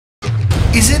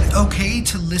Is it okay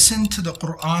to listen to the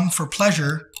Qur'an for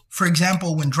pleasure, for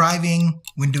example, when driving,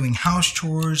 when doing house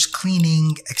chores,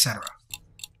 cleaning, etc.?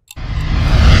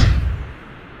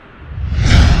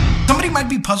 Somebody might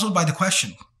be puzzled by the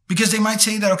question, because they might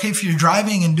say that, okay, if you're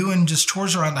driving and doing just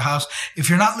chores around the house, if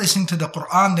you're not listening to the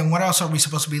Qur'an, then what else are we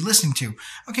supposed to be listening to?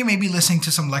 Okay, maybe listening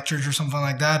to some lectures or something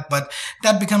like that, but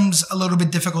that becomes a little bit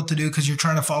difficult to do because you're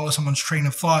trying to follow someone's train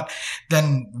of thought.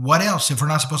 Then what else? If we're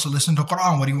not supposed to listen to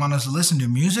Qur'an, what do you want us to listen to?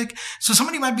 Music? So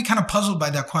somebody might be kind of puzzled by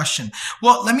that question.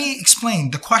 Well, let me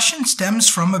explain. The question stems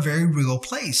from a very real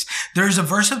place. There is a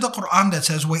verse of the Qur'an that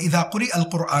says, وَإِذَا قُرِئَ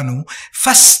الْقُرْآنُ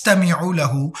فَاسْتَمِعُوا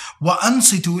لَهُ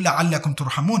وَأَنصِتُوا لَعَلَّكُمْ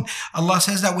تُرْحَمُونَ. Allah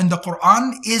says that when the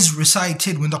Qur'an is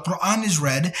recited, when the Qur'an is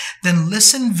read, then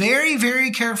listen very, very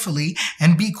carefully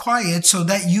and be quiet so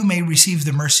that you may receive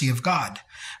the mercy of God.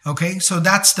 Okay, so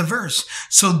that's the verse.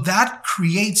 So that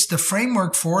creates the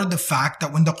framework for the fact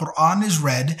that when the Qur'an is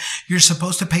read, you're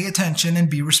supposed to pay attention and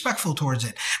be respectful towards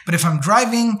it. But if I'm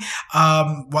driving,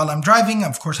 while I'm driving,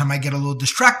 of course, I might get a little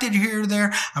distracted here or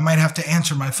there. I might have to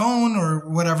answer my phone or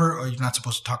whatever, or you're not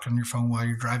supposed to talk on your phone while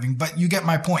you're driving, but you get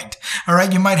my point. All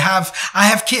right, I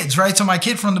have kids, right? So my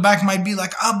kid from the back might be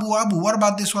like, Abu, what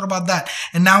about this? What about that?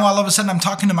 And now all of a sudden I'm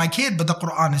talking to my kid, but the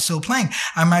Qur'an is still playing.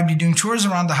 I might be doing chores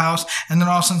around the house, and then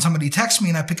all of a sudden somebody texts me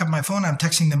and I pick up my phone, I'm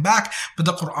texting them back, but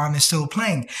the Qur'an is still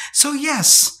playing. So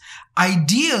yes,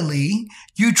 ideally,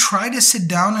 you try to sit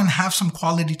down and have some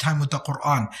quality time with the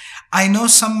Qur'an. I know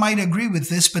some might agree with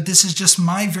this, but this is just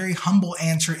my very humble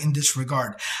answer in this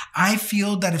regard. I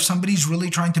feel that if somebody's really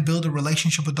trying to build a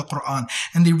relationship with the Qur'an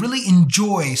and they really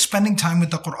enjoy spending time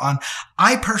with the Qur'an,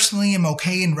 I personally am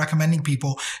okay in recommending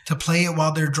people to play it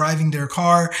while they're driving their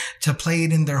car, to play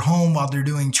it in their home while they're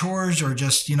doing chores, or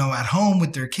just, at home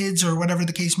with their kids or whatever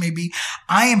the case may be.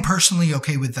 I am personally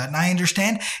okay with that. And I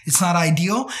understand it's not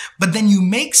ideal, but then you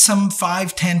make some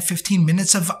 5, 10, 15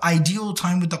 minutes of ideal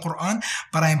time with the Qur'an.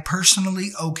 But I am personally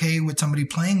okay with somebody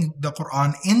playing the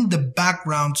Qur'an in the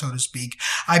background, so to speak.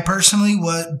 I personally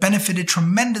benefited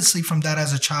tremendously from that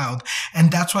as a child.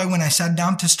 And that's why when I sat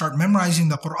down to start memorizing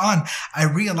the Qur'an, I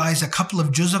realized a couple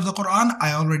of juz of the Qur'an,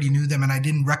 I already knew them and I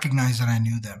didn't recognize that I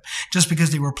knew them, just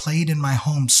because they were played in my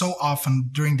home so often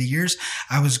during the years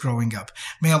I was growing up.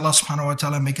 May Allah subhanahu wa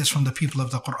ta'ala make us from the people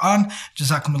of the Qur'an.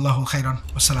 Jazakumullahu khairan.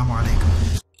 Wassalamu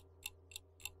alaikum.